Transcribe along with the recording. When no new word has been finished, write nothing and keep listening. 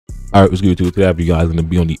Alright, what's good today? You guys gonna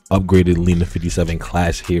be on the upgraded LIENNA 57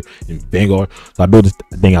 class here in Vanguard. So I built this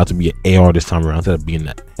thing out to be an AR this time around instead of being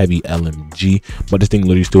that heavy LMG. But this thing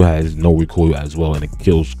literally still has no recoil as well, and it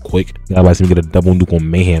kills quick. Everybody see me get a double nuke on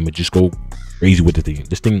Mayhem and just go crazy with the thing.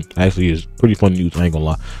 This thing actually is pretty fun to use, I ain't gonna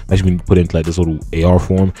lie. Actually, when you put it into like this little AR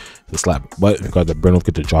form, to slap. But if you guys don't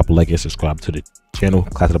forget to drop a like and subscribe to the channel.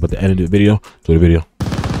 Class it up at the end of the video. So the video.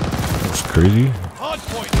 It's crazy. I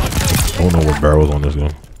don't know what barrels on this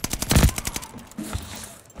gun.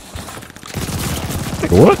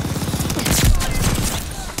 What?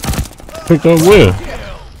 Picked up where?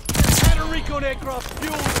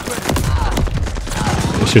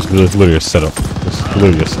 It's just literally a setup. It's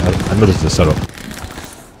literally I know this is a setup.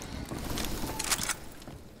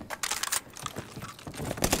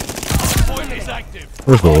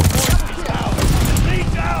 First goal.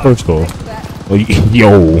 First goal. Oh,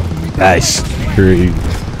 yo, that's crazy.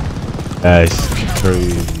 That's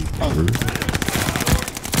crazy.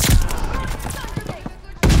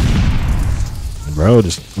 Bro,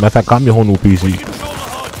 just matter of fact, got me a whole new PC.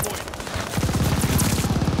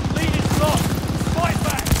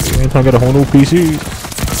 You ain't trying to get a whole new PC?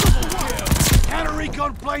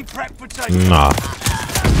 Nah.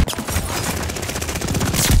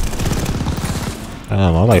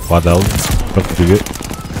 Damn, I like 5,000. That's pretty good.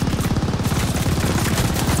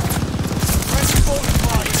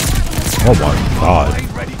 Oh my god.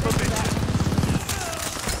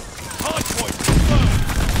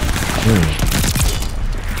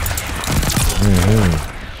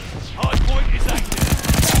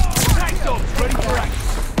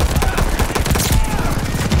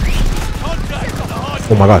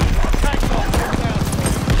 Oh my god.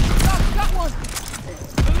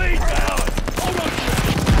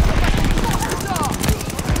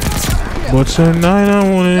 But tonight I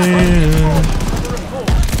wanna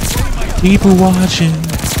people watching.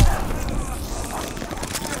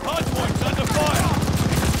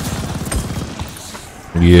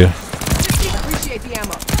 Yeah. Appreciate the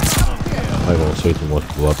ammo. I don't say too much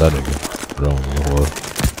about that nigga. I don't know what.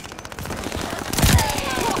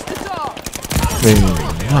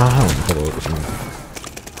 I don't know.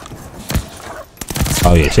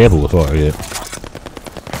 Oh yeah, sample was hard, yeah.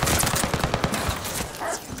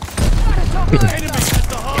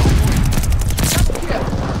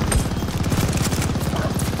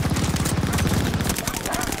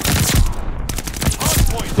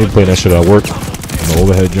 They play that shit at work. The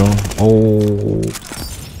overhead John. Oh.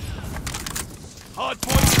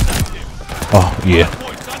 Oh yeah.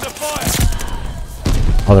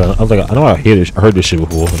 I was like, I know I heard this shit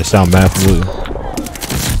before, but it sound mad familiar.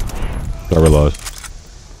 I realized.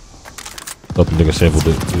 Thought the nigga sampled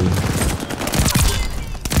it, dude.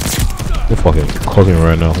 They're fucking cooking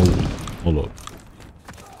right now. Hold up.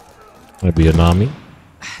 Might be a Nami.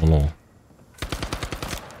 Hold on.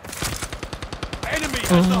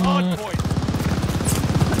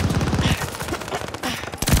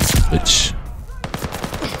 Bitch.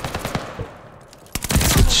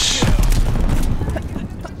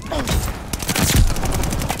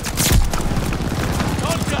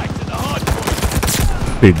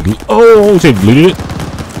 Oh, they bleeded it.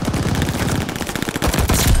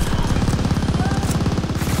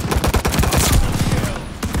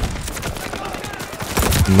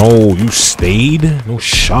 No, you stayed? No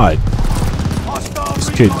shot. This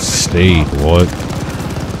kid stayed. What?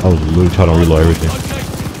 I was literally trying to reload everything.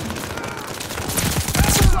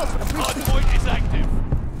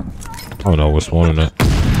 I don't know what's one in that.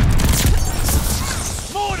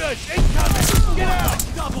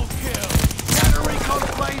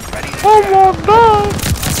 Oh my god!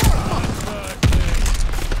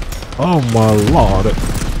 Oh my lord!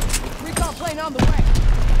 Recon plane on the way.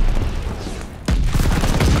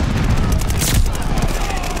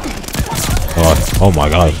 Oh my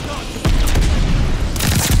god!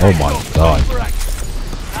 Oh my god!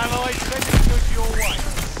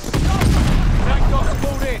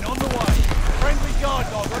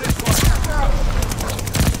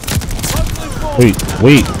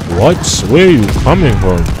 Wait, what? Where are you coming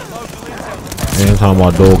from? Anytime my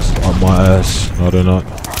dogs on my ass. No, they're not.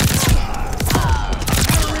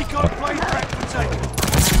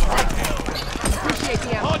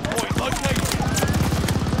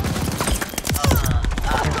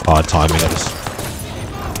 Hard timing this.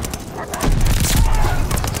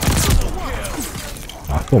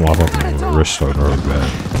 I feel my fucking wrist starting to hurt bad.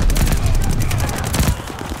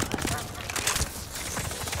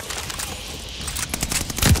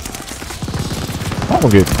 I'm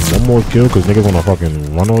gonna get one more kill because niggas wanna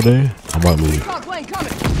fucking run all day. I might lose.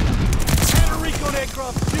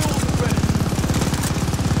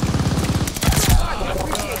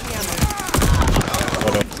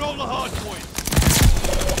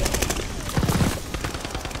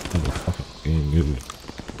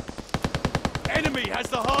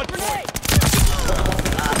 the hard point.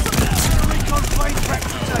 Recon plane track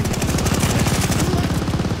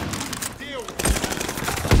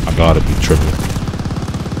I gotta be tripping.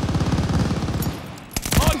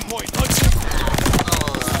 hard point.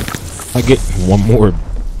 I get one more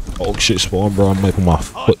oh shit spawn, bro. I might put my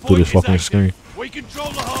foot through this fucking screen. We control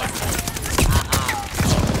the hard point.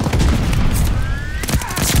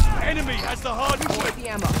 Enemy has the hard point. The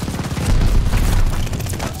ammo.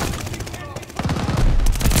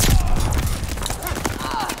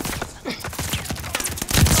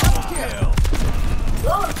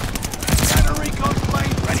 Counter recon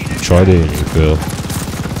plane ready to Try it, you feel?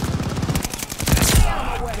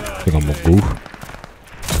 Think I'm a goof.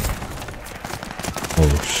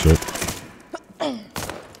 Oh shit.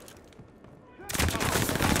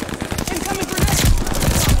 Incoming grenade.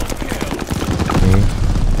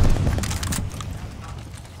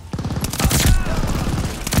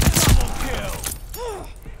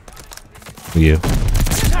 Yeah.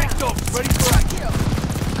 tank dogs ready for action.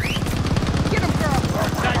 Get him, girl.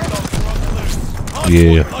 Tank dogs are on the loose. Hard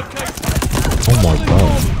Yeah. point located. Oh my god.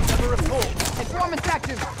 Have a report. Informant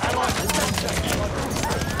active. Allied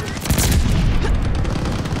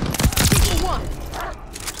Equal one.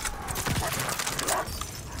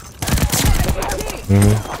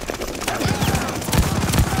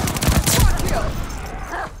 Kill.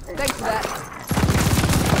 Thanks for that.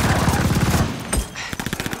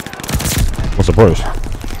 What's the price?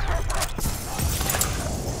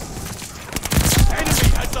 enemy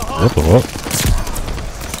has the hard What the fuck?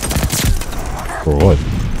 For what?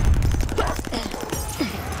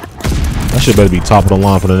 That shit better be top of the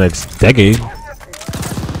line for the next decade.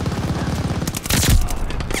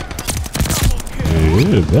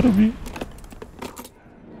 Yeah, it better be.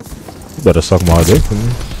 You better suck my dick for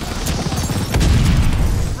me.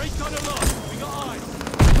 recon aloft. We got eyes.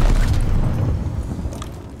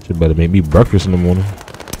 Shit better make me breakfast in the morning.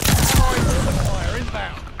 Fire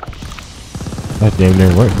inbound. That's damn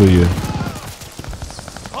near right for you.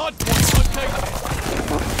 Hard point located.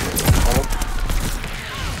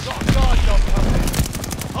 Got a guard dog coming in.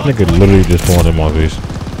 That nigga literally just spawned in my face.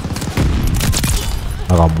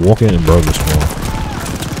 Like I'm walking and burger spawn.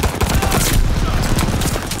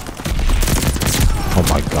 Oh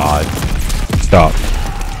my god. Stop.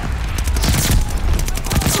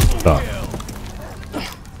 Stop.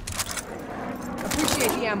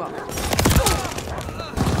 Appreciate the ammo.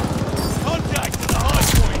 Contact at the hard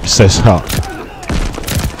point. Say stop.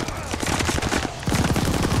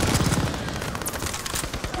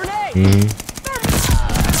 Grenade.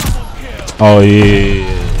 Oh yeah.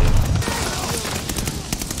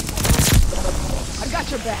 I got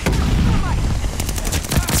your back.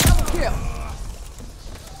 Kill.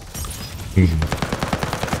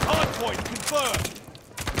 Hard point confirmed.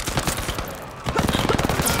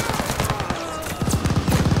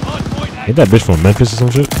 Hard point Ain't that bitch from Memphis or some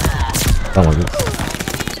shit? Sound like it.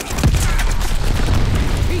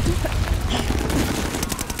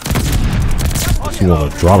 She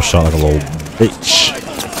want a drop shot like a little bitch.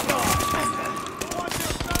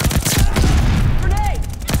 Grenade.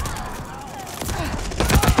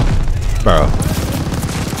 Bro.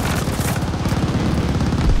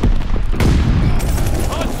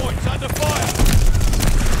 Hard point's under fire.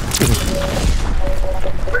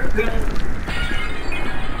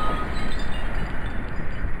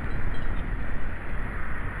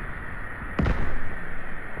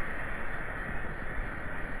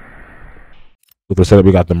 So for setup,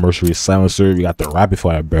 we got the Mercury silencer, we got the rapid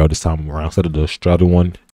fire barrel this time around instead of the Strata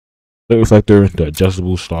one. The reflector, the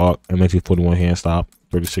adjustable stock, M1941 hand stop,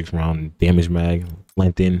 36 round damage mag,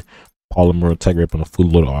 lengthened polymer tech grip, and a full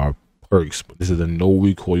load are perks. But this is a no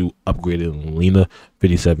recoil upgraded LIENNA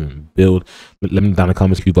 57 build. Let me know down in the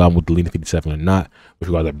comments if you buy with the LIENNA 57 or not. If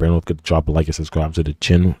you guys are brand new, drop a like and subscribe to the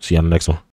channel. See you on the next one.